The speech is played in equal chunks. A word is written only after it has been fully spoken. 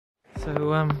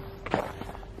So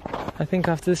I think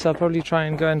after this I'll probably try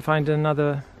and go and find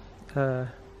another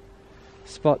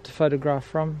spot to photograph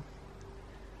from.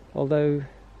 Although,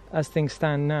 as things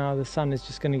stand now, the sun is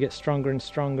just going to get stronger and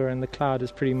stronger and the cloud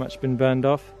has pretty much been burned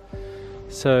off.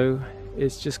 So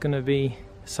it's just going to be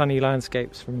sunny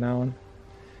landscapes from now on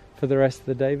for the rest of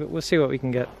the day, but we'll see what we can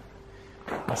get.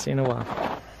 I'll see you in a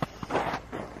while.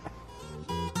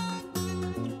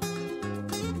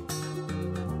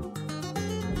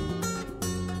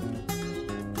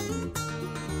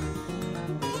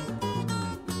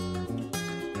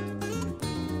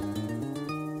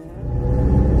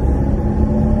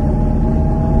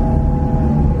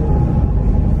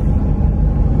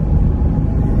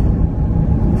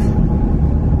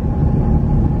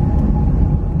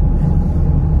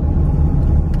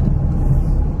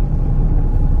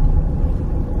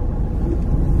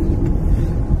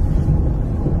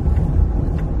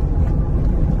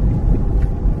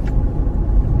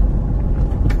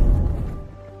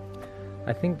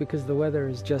 I think because the weather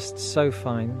is just so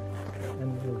fine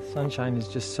and the sunshine is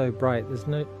just so bright, there's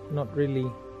not really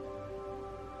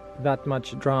that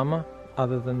much drama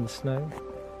other than the snow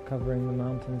covering the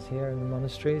mountains here and the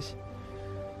monasteries.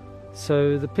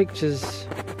 So the pictures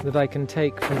that I can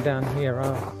take from down here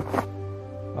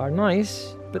are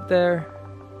nice, but they're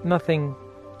nothing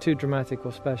too dramatic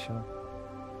or special.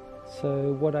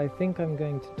 So what I think I'm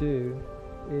going to do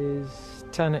is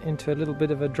turn it into a little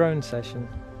bit of a drone session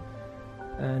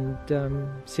and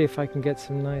see if I can get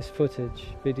some nice footage,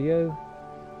 video,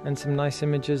 and some nice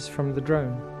images from the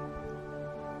drone.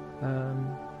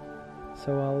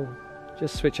 So I'll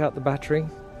just switch out the battery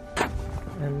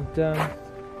and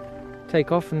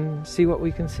take off and see what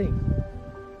we can see.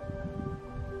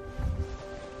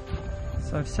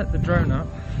 So I've set the drone up.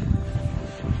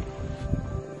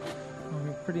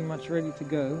 I'm pretty much ready to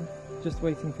go, just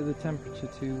waiting for the temperature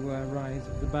to rise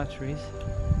of the batteries.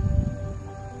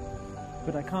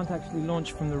 But I can't actually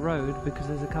launch from the road because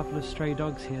there's a couple of stray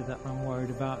dogs here that I'm worried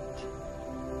about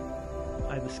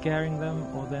either scaring them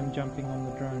or them jumping on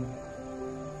the drone.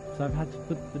 So I've had to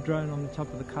put the drone on the top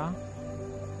of the car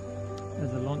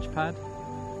as a launch pad.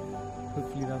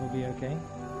 Hopefully that'll be okay.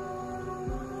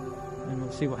 And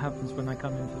we'll see what happens when I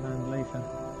come into land later.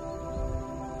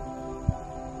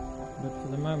 But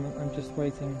for the moment I'm just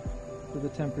waiting for the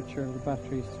temperature of the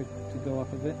batteries to go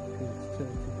up a bit because it's still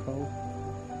too cold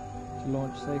to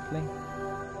launch safely.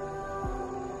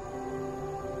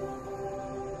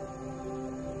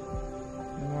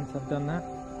 And once I've done that,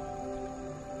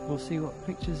 we'll see what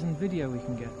pictures and video we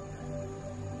can get.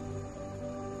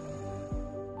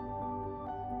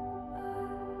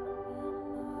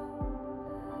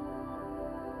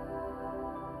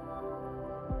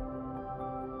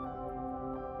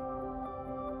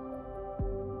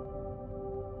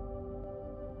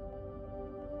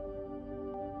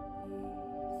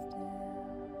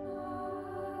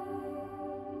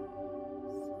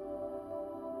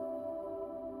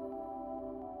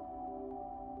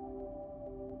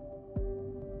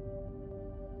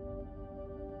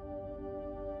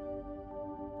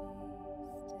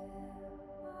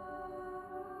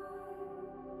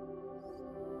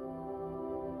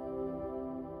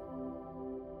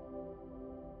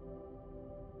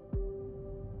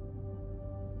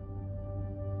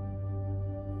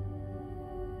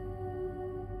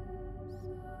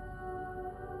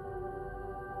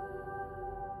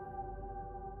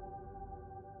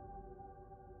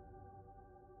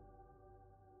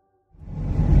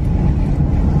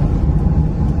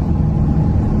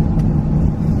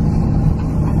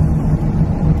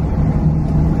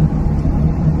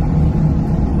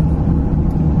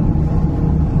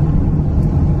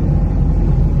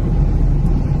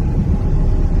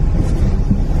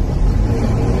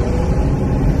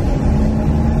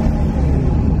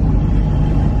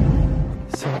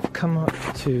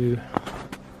 To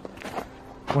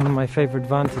one of my favorite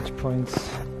vantage points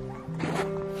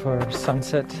for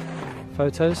sunset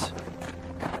photos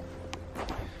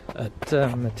at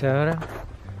Meteora,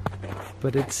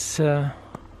 but it's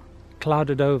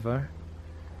clouded over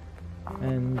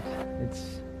and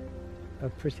it's a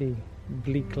pretty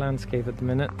bleak landscape at the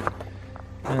minute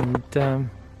and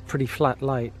pretty flat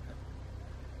light,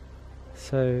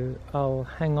 so I'll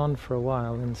hang on for a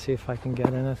while and see if I can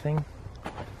get anything.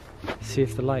 See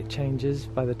if the light changes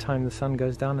by the time the sun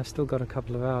goes down. I've still got a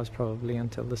couple of hours probably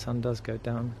until the sun does go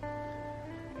down.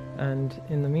 And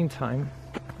in the meantime,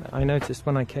 I noticed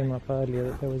when I came up earlier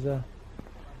that there was a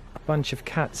bunch of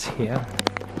cats here,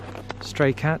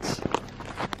 stray cats,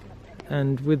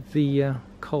 and with the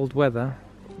cold weather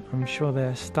I'm sure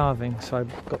they're starving, so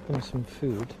I've got them some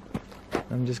food.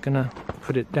 I'm just gonna put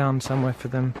put it down somewhere for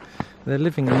them. They're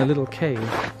living in a little cave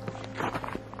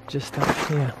just up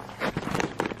here,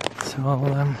 so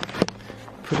I'll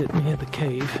put it near the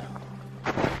cave.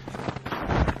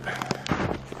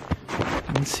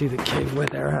 You can see the cave where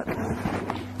they're at,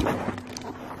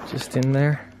 just in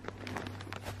there.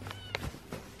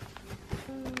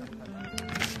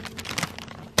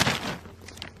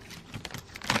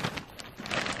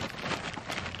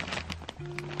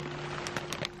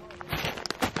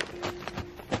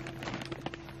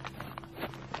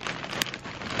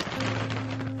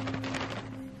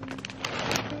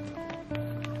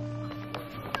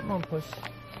 Come on, puss.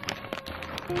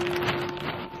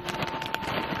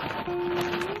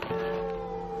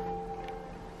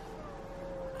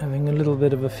 Having a little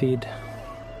bit of a feed.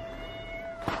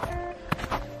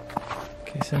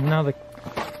 Okay, so now the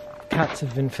cats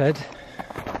have been fed,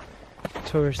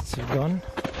 tourists have gone,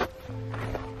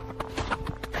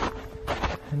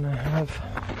 and I have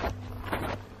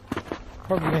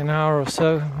probably an hour or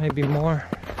so, maybe more,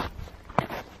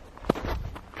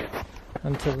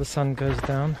 until the sun goes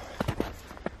down,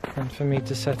 and for me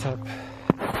to set up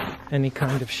any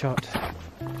kind of shot.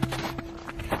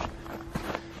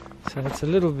 So it's a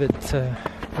little bit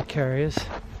precarious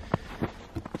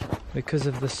because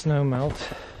of the snow melt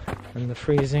and the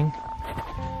freezing,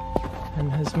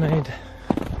 and has made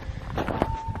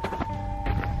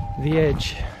the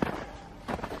edge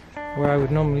where I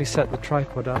would normally set the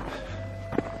tripod up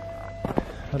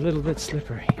a little bit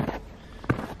slippery.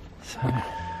 So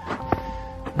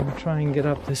I'm trying to get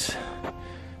up this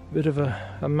bit of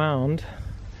a mound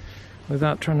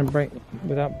without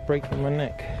breaking my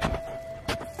neck.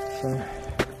 So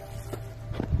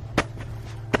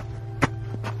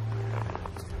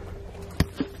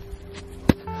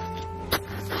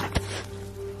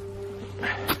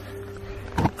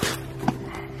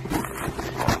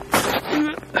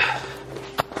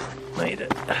made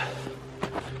it.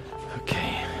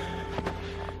 Okay,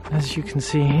 as you can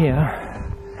see here,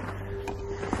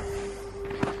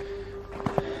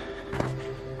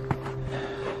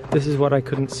 this is what I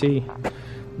couldn't see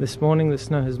this morning. The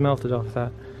snow has melted off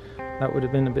that. That would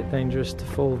have been a bit dangerous to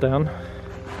fall down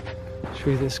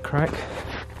through this crack.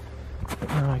 But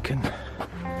now I can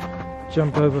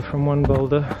jump over from one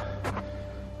boulder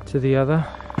to the other.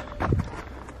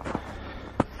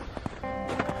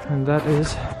 And that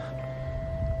is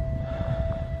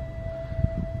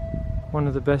one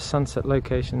of the best sunset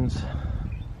locations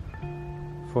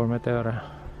for Meteora.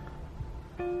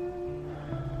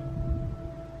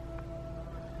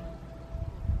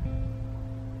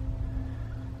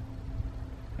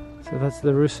 So that's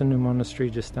the Monastery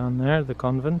just down there, the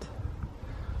convent,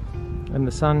 and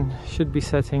the sun should be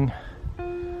setting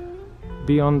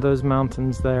beyond those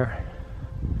mountains there,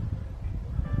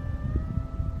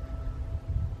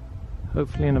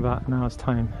 hopefully in about an hour's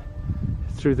time,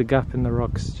 through the gap in the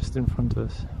rocks just in front of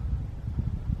us.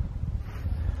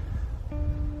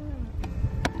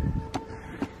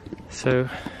 So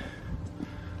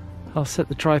I'll set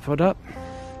the tripod up,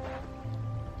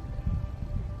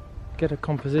 get a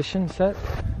composition set,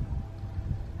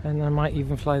 and I might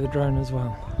even fly the drone as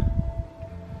well.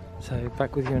 So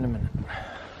back with you in a minute.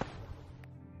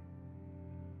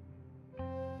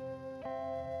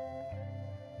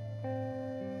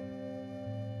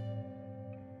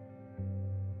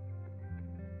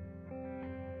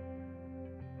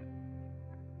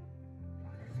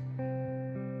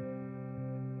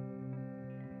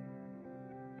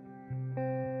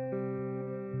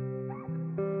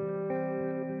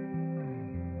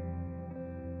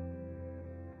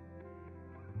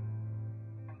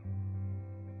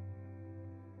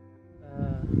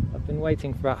 I've been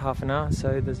waiting for about half an hour,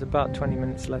 so there's about 20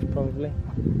 minutes left probably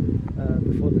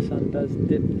before the sun does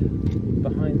dip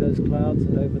behind those clouds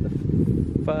and over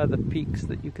the further peaks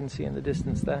that you can see in the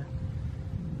distance there.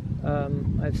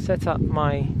 I've set up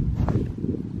my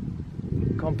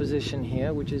composition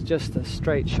here, which is just a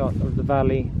straight shot of the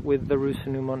valley with the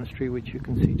Monastery, which you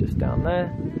can see just down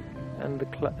there, and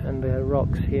the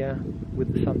rocks here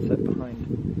with the sunset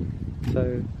behind.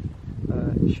 So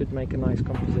it should make a nice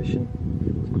composition.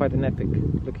 It's quite an epic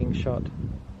looking shot.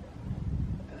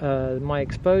 My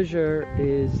exposure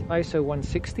is ISO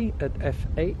 160 at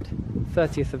f8,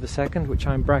 30th of a second, which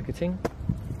I'm bracketing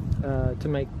to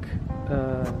make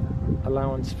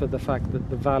allowance for the fact that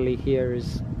the valley here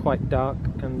is quite dark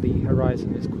and the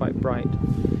horizon is quite bright.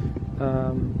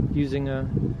 Using a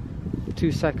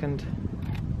 2-second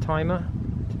timer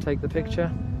to take the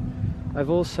picture. I've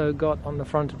also got on the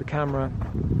front of the camera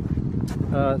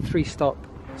a 3-stop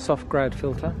soft grad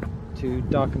filter to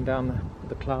darken down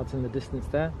the clouds in the distance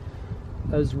there.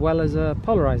 as well as a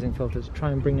polarizing filter to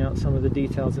try and bring out some of the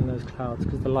details in those clouds,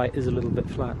 because the light is a little bit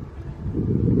flat.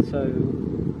 So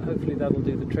hopefully that'll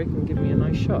do the trick and give me a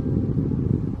nice shot.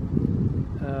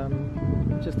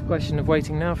 Just a question of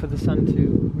waiting now for the sun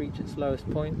to reach its lowest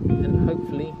point and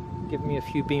hopefully give me a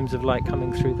few beams of light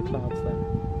coming through the clouds there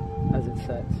as it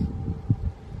sets.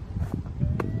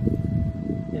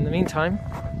 In the meantime,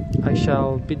 I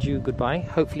shall bid you goodbye.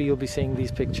 Hopefully you'll be seeing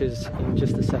these pictures in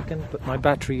just a second, but my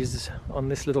batteries on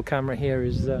this little camera here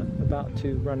is about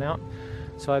to run out,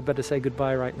 so I better say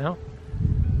goodbye right now,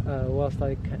 whilst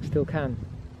I still can.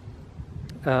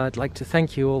 I'd like to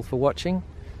thank you all for watching.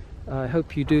 I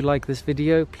hope you do like this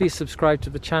video. Please subscribe to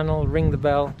the channel, ring the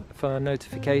bell for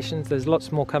notifications. There's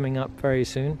lots more coming up very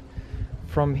soon.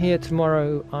 From here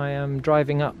tomorrow I am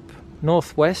driving up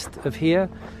northwest of here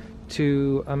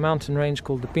to a mountain range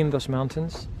called the Pindos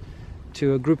Mountains,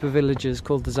 to a group of villages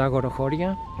called the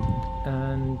Zagorochoria,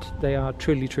 and they are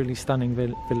truly stunning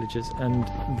villages, and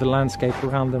the landscape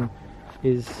around them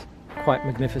is quite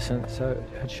magnificent, so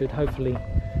it should hopefully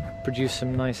produce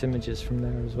some nice images from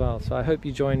there as well. So I hope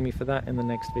you join me for that in the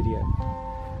next video.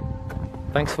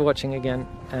 Thanks for watching again,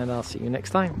 and I'll see you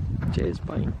next time. Cheers,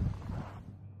 bye.